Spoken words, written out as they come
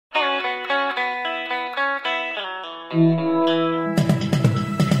You're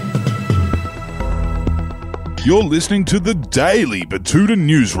listening to the Daily Batuta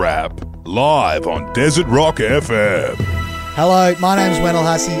News Wrap, live on Desert Rock FM. Hello, my name's Wendell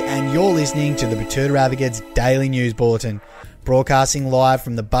Hussey and you're listening to the Batuta Advocate's Daily News Bulletin, broadcasting live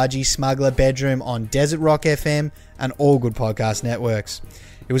from the Budgie Smuggler bedroom on Desert Rock FM and all good podcast networks.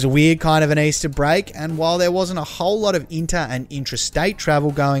 It was a weird kind of an Easter break, and while there wasn't a whole lot of inter and intrastate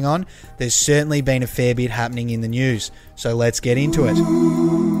travel going on, there's certainly been a fair bit happening in the news, so let's get into it.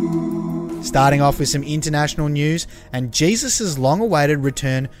 Starting off with some international news, and Jesus' long-awaited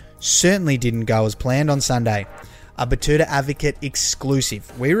return certainly didn't go as planned on Sunday. A Batuta Advocate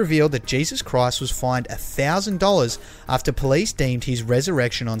exclusive. We revealed that Jesus Christ was fined $1,000 after police deemed his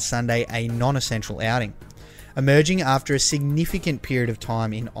resurrection on Sunday a non-essential outing. Emerging after a significant period of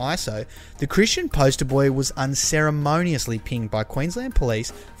time in ISO, the Christian poster boy was unceremoniously pinged by Queensland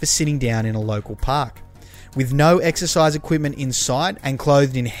Police for sitting down in a local park. With no exercise equipment inside and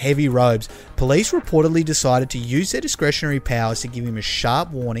clothed in heavy robes, police reportedly decided to use their discretionary powers to give him a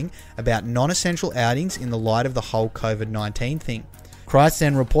sharp warning about non-essential outings in the light of the whole COVID-19 thing. Christ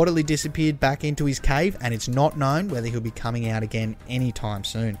then reportedly disappeared back into his cave, and it's not known whether he'll be coming out again anytime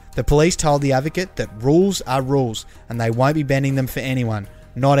soon. The police told the Advocate that rules are rules, and they won't be bending them for anyone,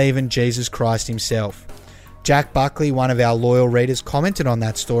 not even Jesus Christ himself. Jack Buckley, one of our loyal readers, commented on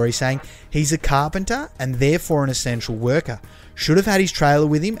that story saying he's a carpenter and therefore an essential worker. Should have had his trailer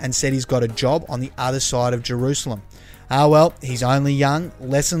with him and said he's got a job on the other side of Jerusalem. Ah well, he's only young,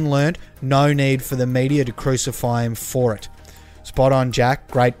 lesson learned, no need for the media to crucify him for it. Spot on, Jack.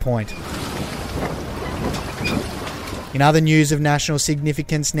 Great point. In other news of national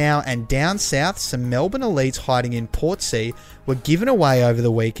significance now, and down south, some Melbourne elites hiding in Portsea were given away over the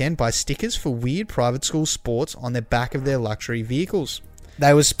weekend by stickers for weird private school sports on the back of their luxury vehicles.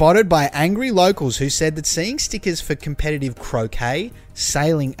 They were spotted by angry locals who said that seeing stickers for competitive croquet,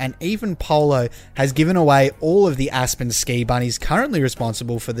 sailing and even polo has given away all of the Aspen ski bunnies currently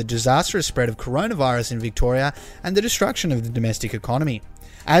responsible for the disastrous spread of coronavirus in Victoria and the destruction of the domestic economy.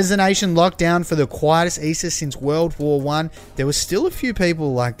 As the nation locked down for the quietest Easter since World War I, there were still a few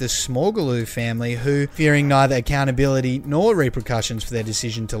people like the Smorgaloo family who, fearing neither accountability nor repercussions for their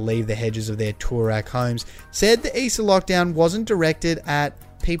decision to leave the hedges of their Toorak homes, said the Easter lockdown wasn't directed at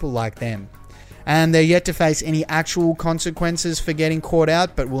people like them. And they're yet to face any actual consequences for getting caught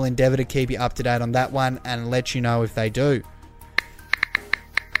out, but we'll endeavour to keep you up to date on that one and let you know if they do.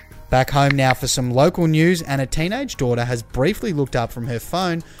 Back home now for some local news, and a teenage daughter has briefly looked up from her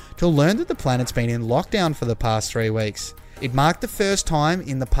phone to learn that the planet's been in lockdown for the past 3 weeks. It marked the first time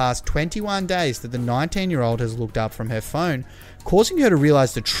in the past 21 days that the 19-year-old has looked up from her phone, causing her to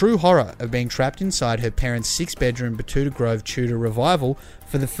realise the true horror of being trapped inside her parents' 6-bedroom Batuta Grove Tudor revival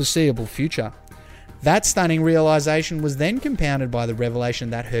for the foreseeable future. That stunning realisation was then compounded by the revelation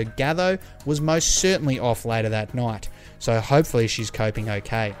that her gatho was most certainly off later that night, so hopefully she's coping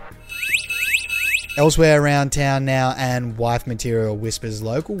okay. Elsewhere around town now, and wife material whispers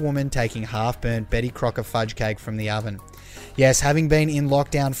local woman taking half-burnt Betty Crocker fudge cake from the oven. Yes, having been in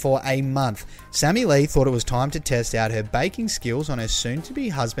lockdown for a month, Sammy Lee thought it was time to test out her baking skills on her soon-to-be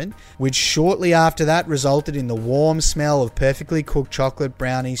husband, which shortly after that resulted in the warm smell of perfectly cooked chocolate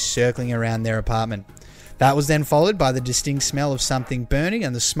brownies circling around their apartment. That was then followed by the distinct smell of something burning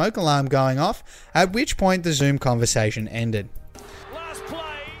and the smoke alarm going off, at which point the Zoom conversation ended.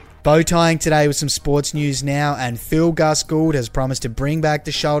 Bow tying today with some sports news now, and Phil Gus Gould has promised to bring back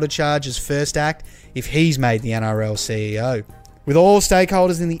the shoulder charge as first act if he's made the NRL CEO. With all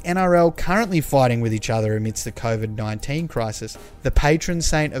stakeholders in the NRL currently fighting with each other amidst the COVID-19 crisis, the patron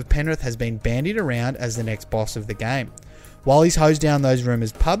saint of Penrith has been bandied around as the next boss of the game. While he's hosed down those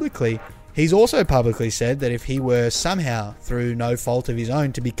rumours publicly, he's also publicly said that if he were somehow, through no fault of his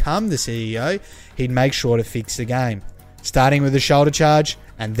own, to become the CEO, he'd make sure to fix the game. Starting with the shoulder charge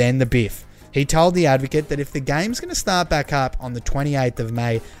and then the biff. He told the Advocate that if the game's going to start back up on the 28th of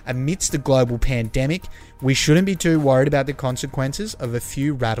May amidst the global pandemic, we shouldn't be too worried about the consequences of a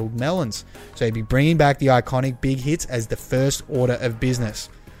few rattled melons. So he'd be bringing back the iconic big hits as the first order of business.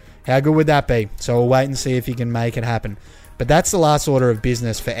 How good would that be? So we'll wait and see if he can make it happen. But that's the last order of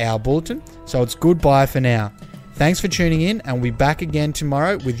business for our bulletin, so it's goodbye for now. Thanks for tuning in, and we'll be back again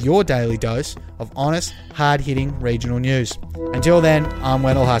tomorrow with your daily dose of honest, hard-hitting regional news. Until then, I'm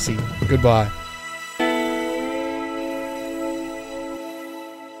Wendell Hussey. Goodbye.